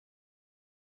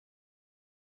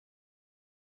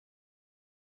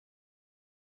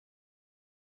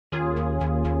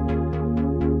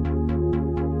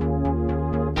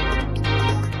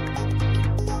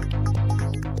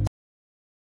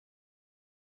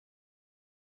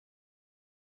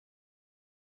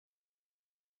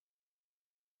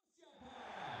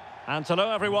And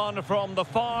hello everyone from the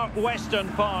far western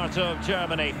part of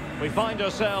Germany. We find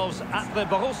ourselves at the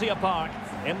Borussia Park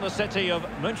in the city of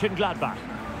Mönchengladbach.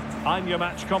 I'm your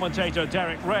match commentator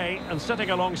Derek Ray, and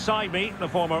sitting alongside me the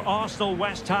former Arsenal,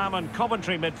 West Ham and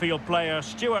Coventry midfield player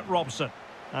Stuart Robson.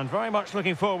 And very much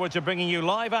looking forward to bringing you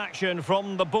live action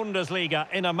from the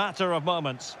Bundesliga in a matter of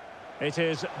moments. It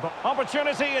is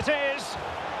opportunity, it is,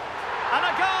 and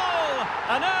a goal!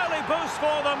 An early boost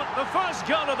for them, the first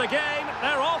goal of the game,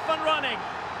 they're off and running.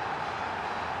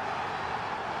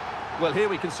 Well, here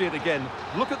we can see it again.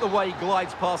 Look at the way he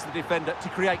glides past the defender to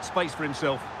create space for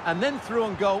himself. And then through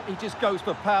on goal, he just goes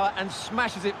for power and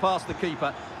smashes it past the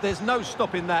keeper. There's no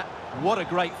stopping that. What a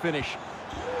great finish.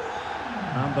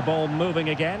 And the ball moving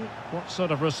again. What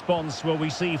sort of response will we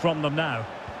see from them now?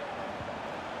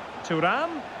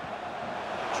 Thuram.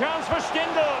 Chance for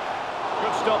Stindl.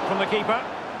 Good stop from the keeper.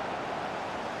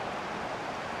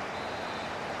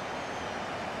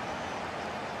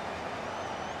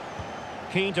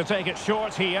 Keen to take it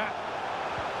short here.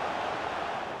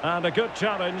 And a good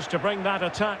challenge to bring that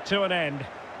attack to an end.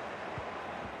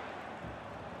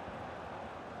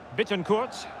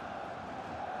 Bittencourt.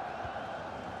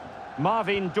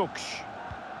 Marvin Duksch.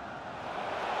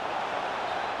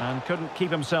 And couldn't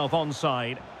keep himself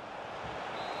onside.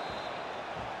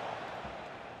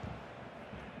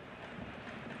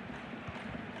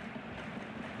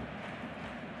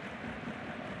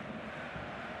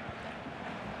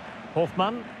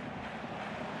 Hofmann.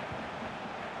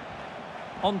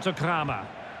 On to Kramer.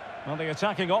 Well, the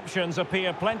attacking options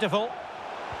appear plentiful.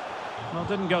 Well,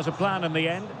 didn't go to plan in the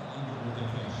end.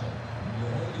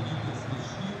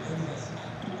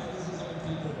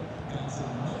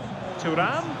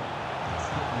 Thuram.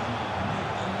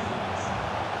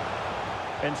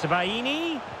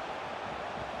 Bensebaini.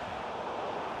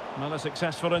 Well, a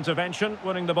successful intervention,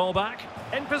 winning the ball back.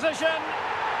 In position.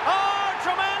 Oh,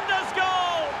 tremendous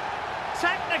goal!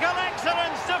 Technical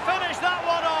excellence to finish that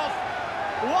one off.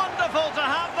 Wonderful to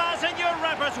have that in your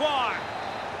repertoire.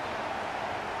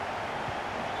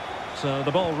 So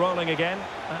the ball rolling again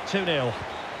at 2-0.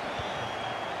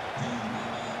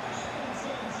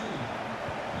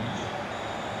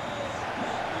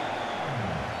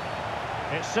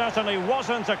 It certainly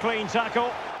wasn't a clean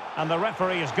tackle, and the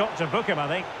referee has got to book him, I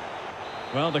think.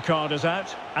 Well, the card is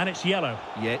out, and it's yellow.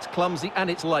 Yeah, it's clumsy and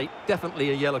it's late. Definitely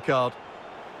a yellow card.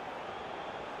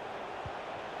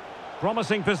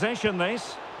 Promising possession,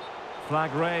 this.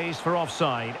 Flag raised for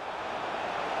offside.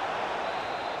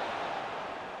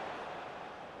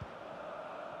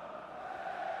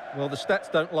 Well, the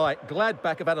stats don't lie.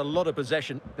 Gladbach have had a lot of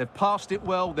possession. They've passed it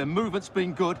well, their movement's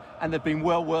been good, and they've been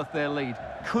well worth their lead.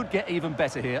 Could get even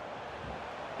better here.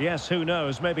 Yes, who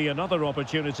knows? Maybe another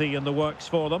opportunity in the works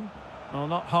for them. Well,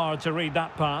 not hard to read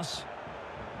that pass.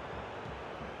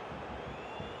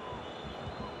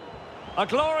 A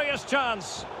glorious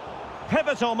chance.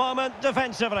 Pivotal moment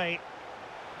defensively.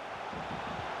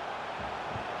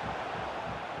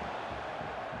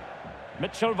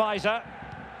 Mitchell Weiser.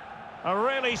 A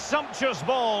really sumptuous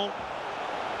ball.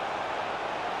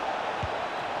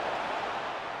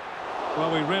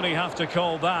 Well, we really have to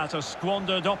call that a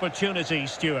squandered opportunity,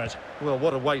 Stuart. Well,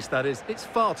 what a waste that is. It's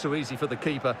far too easy for the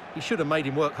keeper. He should have made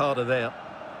him work harder there.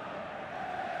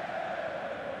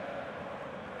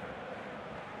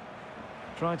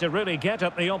 Trying to really get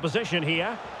at the opposition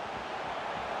here.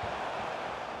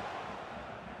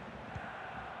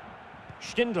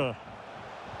 Stindl.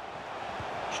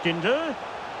 Stindl.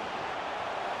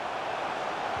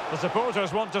 The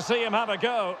supporters want to see him have a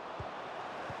go.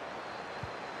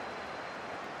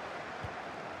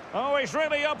 Oh, he's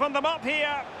really opened them up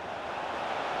here.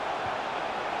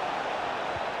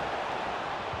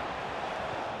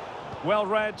 Well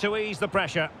read to ease the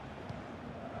pressure.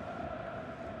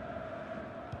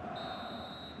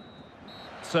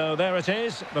 So there it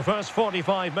is. The first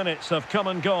 45 minutes have come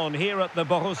and gone here at the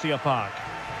Borussia Park.